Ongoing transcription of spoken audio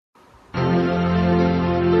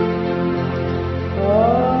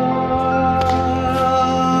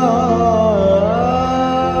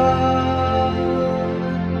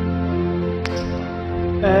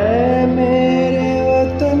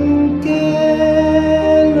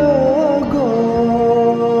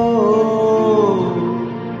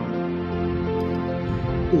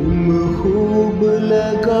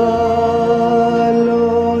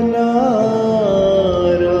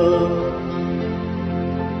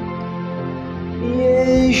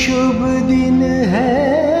शुभ दिन है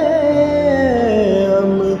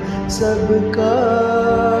हम सबका,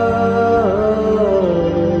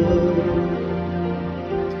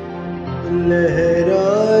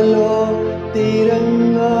 लहरा लो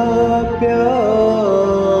तिरंगा प्यारा,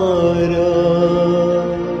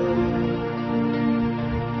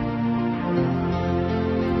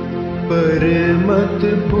 पर मत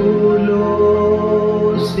भूलो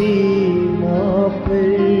सीमा पर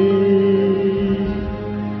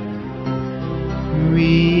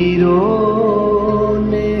वीरों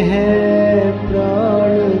ने है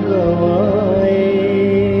प्राण गवाए।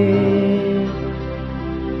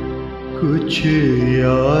 कुछ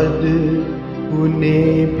याद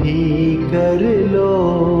उन्हें भी कर लो,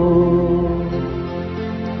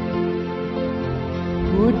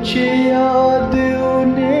 कुछ याद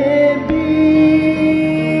उन्हें भी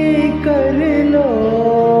कर लो,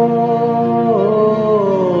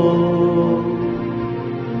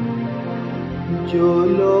 जो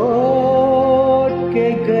लौट के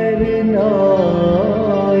घर ना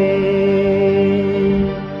आए,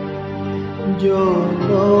 जो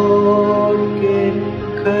लौट के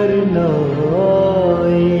घर ना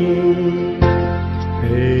आए।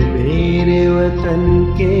 है मेरे वतन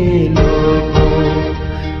के लोगों,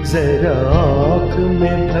 जरा आँख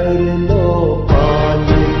में भर लो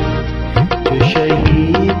पानी, जो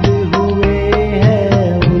शहीद हुए हैं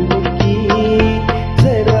उनकी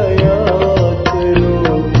जरा याद करो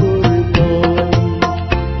कुर्बानी।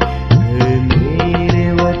 है मेरे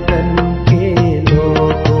वतन के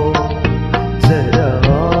लोगों, जरा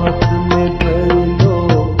आँख में भर लो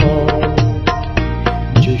पानी,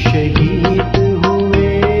 जो शहीद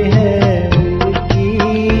हुए हैं उनकी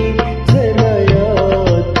जरा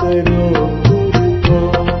याद करो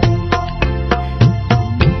कुर्बानी।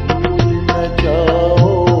 भूल न जाओ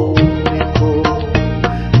उनको,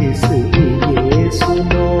 इसलिए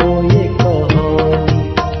सुनो ये कहानी,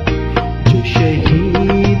 जो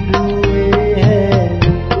शहीद हुए हैं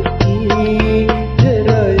उनकी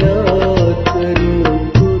जरा याद करो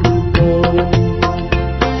कुर्बानी।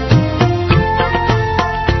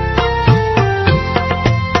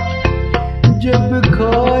 जब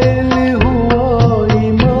घायल हुआ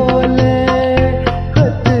हिमालय,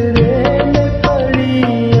 खतरे में पड़ी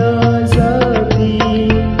आजादी,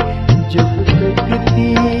 जब तक थी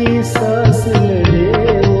सांस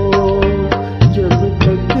लड़े वो, जब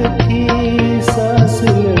तक थी सांस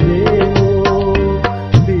लड़े वो,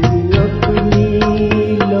 फिर अपनी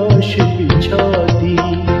लाश बिछा दी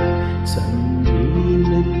संगीन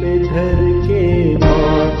पे धर के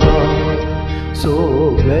माता। सो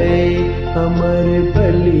गए अमर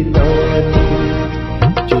बलिदानी,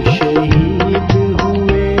 जो शहीद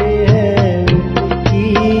हुए हैं उनकी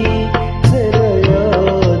जरा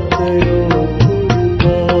याद करो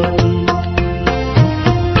कुर्बानी।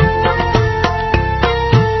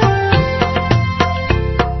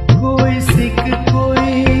 कोई सिख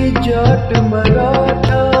कोई जाट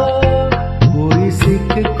मराठा, कोई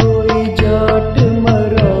सिख कोई जाट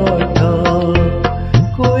मराठा,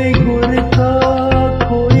 कोई गुरखा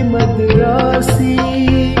कोई मद्रासी,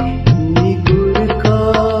 कोई गुरखा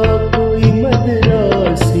कोई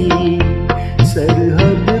मद्रासी,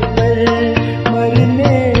 सरहद पर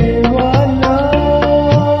मरने वाला,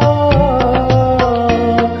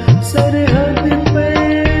 सरहद पर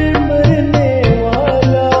मरने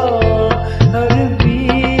वाला, हर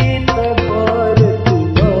वीर का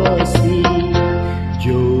भारतवासी,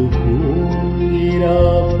 जो खून गिरा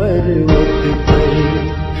पर्वत पर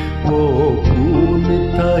वो खून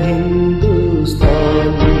था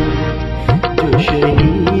हिंदुस्तानी, जो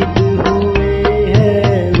शहीद हुए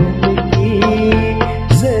हैं उनकी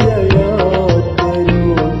जरा याद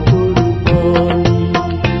करो कुर्बानी।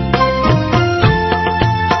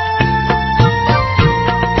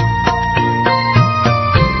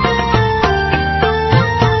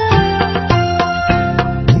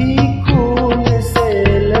 थी खून से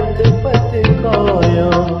लथपथ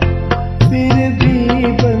काया, फिर भी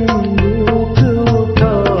बंदूक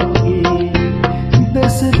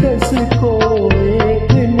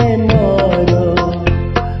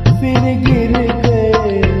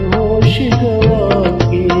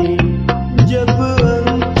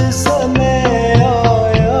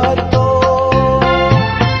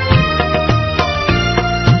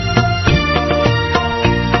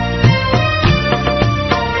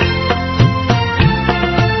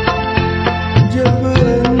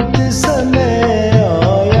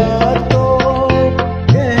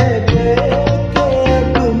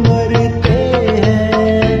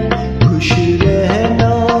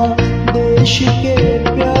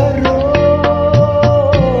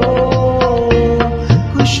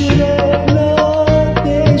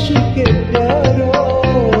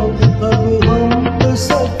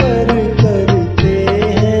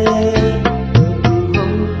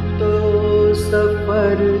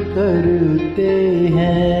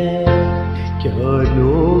क्या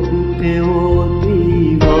लोग थे वो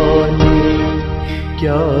दीवाने,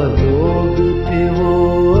 क्या